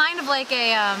 kind of like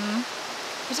a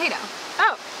potato.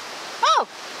 Oh.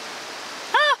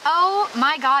 Oh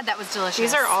my God, that was delicious.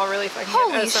 These are all really fucking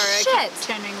good. Holy shit. I keep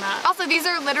changing that. Also, these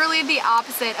are literally the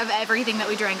opposite of everything that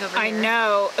we drank over here. I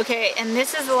know. Okay, and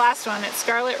this is the last one. It's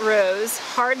Scarlet Rose,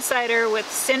 hard cider with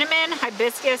cinnamon,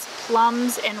 hibiscus,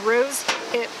 plums, and rose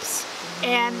hips.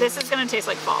 And this is gonna taste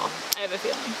like fall, I have a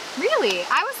feeling. Really?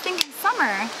 I was thinking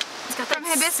summer. It's got From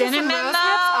that hibiscus cinnamon and rose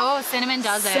though. hips? Oh, cinnamon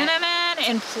does it. Cinnamon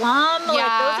and plum. Yeah.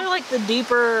 Like those are like the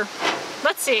deeper.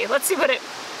 Let's see what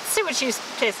she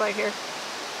tastes like here.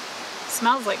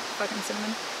 Smells like fucking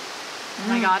cinnamon. Oh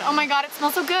my God. Oh my God, it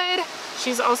smells so good.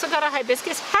 She's also got a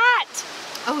hibiscus hat.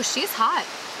 Oh, she's hot.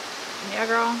 Yeah,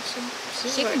 girl.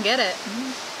 She can get it.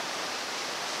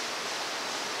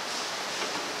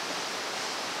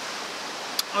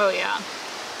 Oh yeah.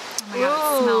 Oh my God,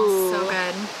 it smells so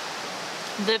good.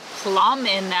 The plum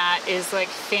in that is like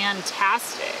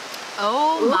fantastic.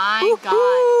 Oh my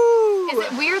God.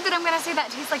 Is it weird that I'm gonna say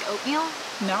that tastes like oatmeal?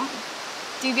 No.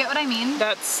 Do you get what I mean?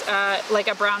 That's like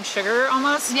a brown sugar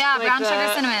almost? Yeah, like brown sugar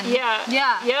cinnamon. Yeah.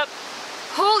 Yeah. Yep.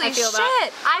 Holy shit. That.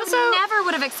 I never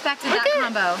would have expected that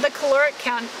combo. The caloric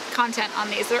content on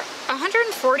these. They're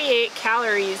 148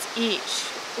 calories each.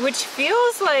 which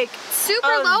feels like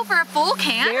super low for a full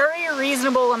can. Very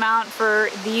reasonable amount for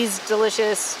these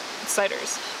delicious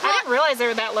ciders. I didn't realize they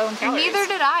were that low in calories. Neither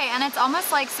did I, and it's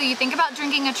almost like, so you think about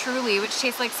drinking a Truly, which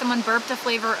tastes like someone burped a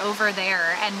flavor over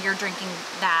there, and you're drinking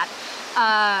that.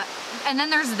 And then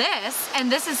there's this, and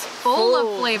this is full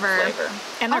of flavor.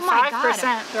 And they're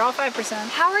 5%. They're all 5%.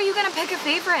 How are you gonna pick a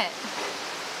favorite?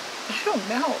 I don't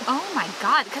know. Oh my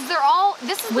god, because they're all,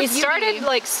 this is We started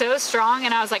like so strong,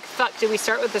 and I was like, fuck, did we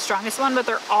start with the strongest one? But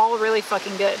they're all really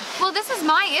fucking good. Well, this is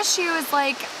my issue, is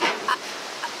like,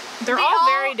 They're all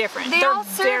very different. They They're all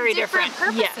serve very different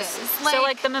purposes. Yes. So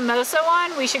like the mimosa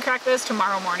one, we should crack those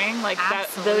tomorrow morning. Like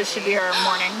those should be our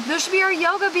morning. Those should be our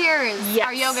yoga beers. Yes.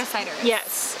 Our yoga ciders.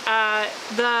 Yes.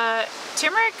 The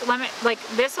turmeric lemon, like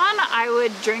this one, I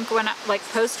would drink when like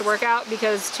post workout,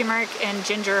 because turmeric and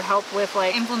ginger help with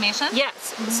like inflammation.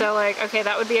 Yes. So like, okay,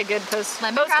 that would be a good post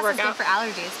Lemongrass workout. is good for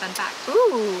allergies. Fun fact.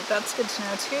 Ooh, that's good to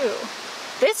know too.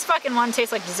 This fucking one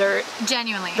tastes like dessert.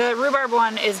 Genuinely. The rhubarb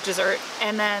one is dessert.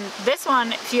 And then this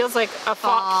one feels like a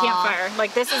campfire.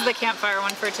 Like this is the campfire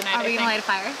one for tonight. Are we gonna light a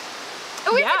fire?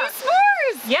 Oh, we can do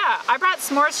s'mores! Yeah, I brought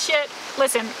s'mores shit.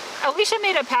 Listen, Alicia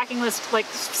made a packing list like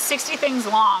 60 things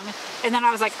long. And then I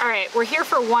was like, all right, we're here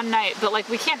for one night, but like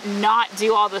we can't not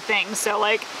do all the things. So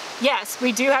like, yes,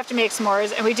 we do have to make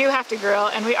s'mores, and we do have to grill,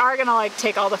 and we are gonna like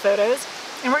take all the photos,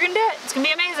 and we're gonna do it. It's gonna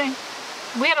be amazing.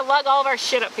 We had to lug all of our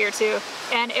shit up here too,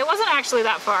 and it wasn't actually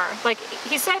that far. Like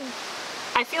he said,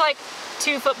 I feel like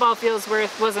 2 football fields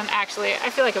worth wasn't actually, I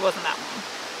feel like it wasn't that long.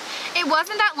 It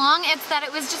wasn't that long, it's that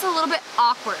it was just a little bit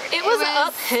awkward. It was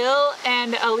uphill,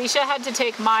 and Alicia had to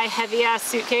take my heavy ass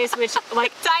suitcase, which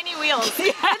like tiny wheels.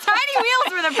 The tiny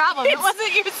wheels were the problem. It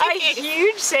wasn't your suitcase. A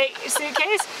huge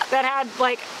suitcase that had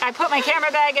like, I put my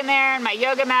camera bag in there and my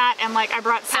yoga mat, and like I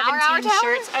brought 17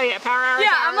 shirts. Oh yeah, Power Hour.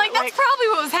 Yeah, I'm like, that's probably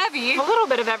what was heavy. A little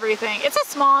bit of everything. It's a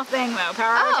small thing though,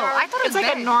 Power Hour. Oh, I thought it was like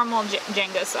big. A normal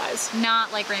Jenga size.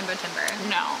 Not like Rainbow Timber.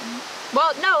 No.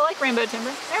 Well, no, like Rainbow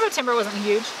Timber. Rainbow Timber wasn't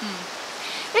huge.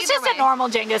 It's just a normal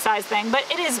Jenga size thing, but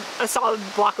it is a solid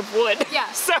block of wood.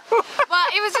 Yeah. So. Well,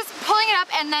 it was just pulling it up,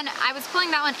 and then I was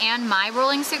pulling that one and my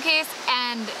rolling suitcase,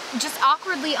 and just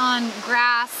awkwardly on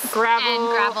grass and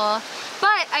gravel.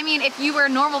 But I mean, if you were a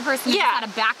normal person, you just had a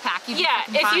backpack. You'd be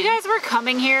fucking fine. You guys were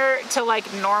coming here to like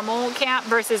normal camp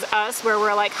versus us, where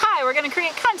we're like, hi, we're gonna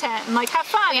create content and like have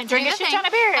fun and drink a shit ton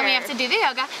of beer, and we have to do the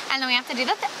yoga, and then we have to do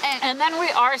the and then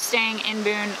we are staying in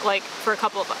Boone like for a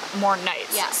couple of more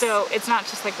nights. Yes. So it's not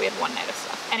just like we had one night of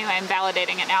stuff. Anyway, I'm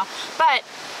validating it now, but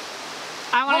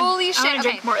I want to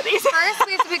drink more of these. First,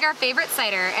 we have to pick our favorite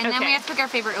cider, and then we have to pick our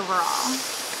favorite overall.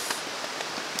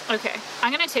 Okay,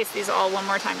 I'm gonna taste these all one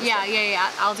more time. Yeah.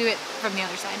 I'll do it from the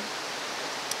other side.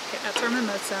 Okay, that's our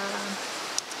mimosa.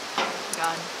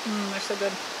 God. They're so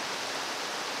good.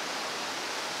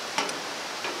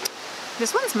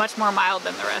 This one's much more mild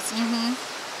than the rest.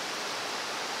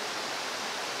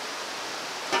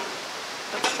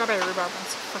 That strawberry rhubarb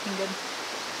one's fucking good.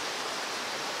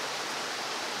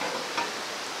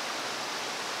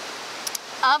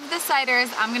 Of the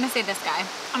ciders, I'm gonna say this guy.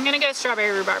 I'm gonna go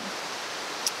strawberry rhubarb.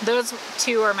 Those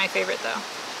 2 are my favorite though.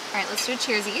 All right, let's do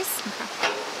cheersies. Okay.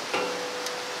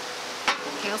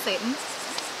 Hail Satan.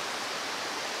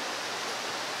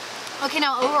 Okay,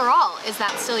 now overall, is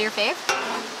that still your fave?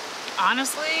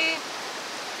 Honestly,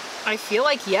 I feel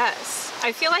like yes.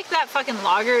 I feel like that fucking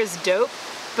lager is dope,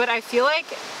 but I feel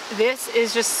like this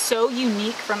is just so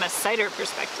unique from a cider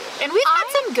perspective. And we've had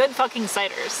some good fucking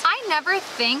ciders. I never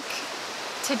think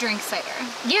to drink cider.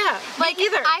 Yeah, like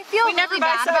either. I feel really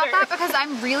bad about that, because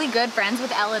I'm really good friends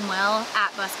with Elle and Will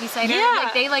at Busky Cider. Yeah.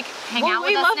 Like they like hang out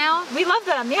with us now. We love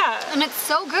them, yeah. And it's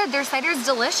so good. Their cider is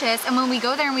delicious, and when we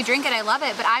go there and we drink it, I love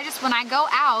it. But I just, when I go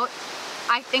out,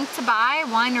 I think to buy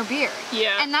wine or beer.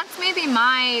 Yeah. And that's maybe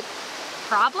my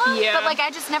problem. Yeah. But like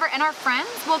I just never, and our friends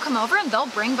will come over and they'll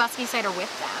bring Busky Cider with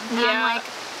them. And I'm like,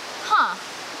 huh.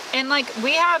 And like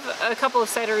we have a couple of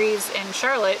cideries in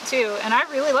Charlotte too, and I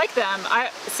really like them.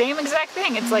 Same exact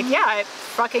thing. It's like, yeah, I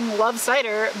fucking love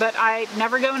cider, but I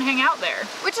never go and hang out there.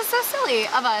 Which is so silly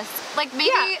of us. Like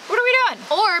maybe, what are we doing?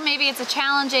 Or maybe it's a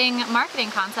challenging marketing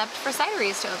concept for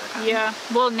cideries to overcome. Yeah.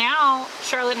 Well, now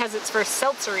Charlotte has its first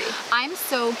seltzery. I'm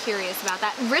so curious about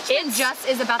that. Richmond just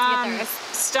is about to get theirs.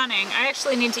 Stunning. I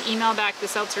actually need to email back the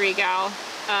seltzery gal.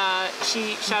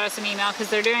 She shot us an email because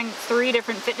they're doing 3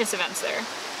 different fitness events there.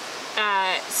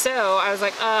 So I was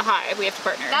like, hi, we have to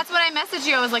partner. That's what I messaged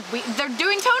you. I was like, they're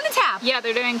doing Tone and Tap. Yeah,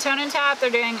 they're doing Tone and Tap. They're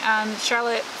doing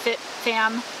Charlotte Fit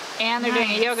Fam, and they're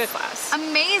doing a yoga class.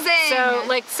 Amazing. So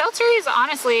like seltzeries,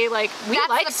 honestly, like we That's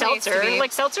like the place to seltzer. be.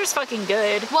 Like seltzer's fucking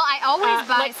good. Well, I always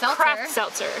buy like seltzer. craft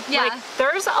seltzer. Yeah. Like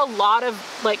there's a lot of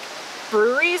like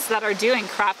breweries that are doing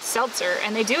craft seltzer,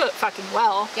 and they do it fucking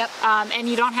well. Yep. And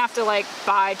you don't have to like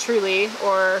buy Truly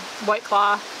or White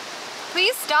Claw.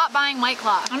 Please stop buying White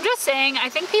Claw. I'm just saying, I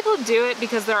think people do it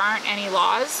because there aren't any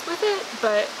laws with it,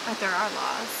 but there are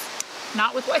laws.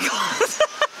 not with White Claws.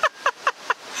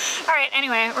 All right,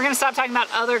 anyway, we're gonna stop talking about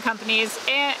other companies.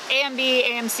 AMB,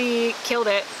 AMC killed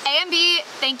it. AMB,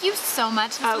 thank you so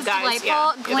much. This was delightful.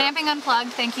 Yeah, Glamping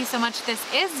Unplugged, thank you so much. This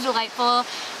is delightful.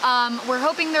 We're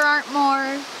hoping there aren't more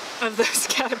of those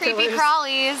caterpillars. creepy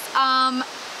crawlies.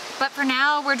 But for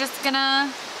now, we're just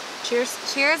gonna cheers.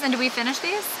 Cheers. And do we finish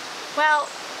these? Well,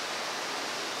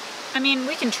 I mean,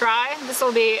 we can try. This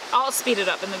will be, I'll speed it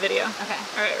up in the video. Okay.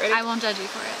 All right, ready? I won't judge you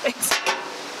for it. Thanks.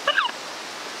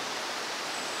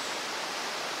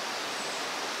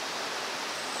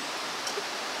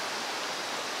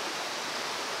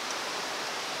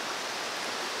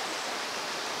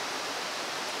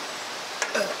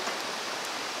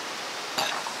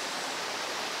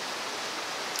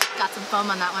 Got some foam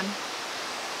on that one.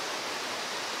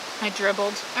 I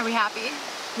dribbled. Are we happy?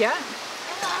 Yeah.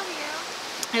 I love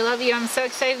you. I love you. I'm so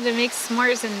excited to make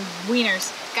s'mores and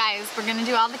wieners. Guys, we're gonna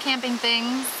do all the camping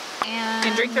things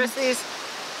and drink the rest of these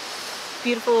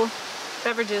beautiful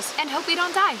beverages. And hope we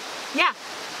don't die. Yeah.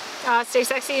 Stay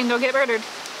sexy and don't get murdered.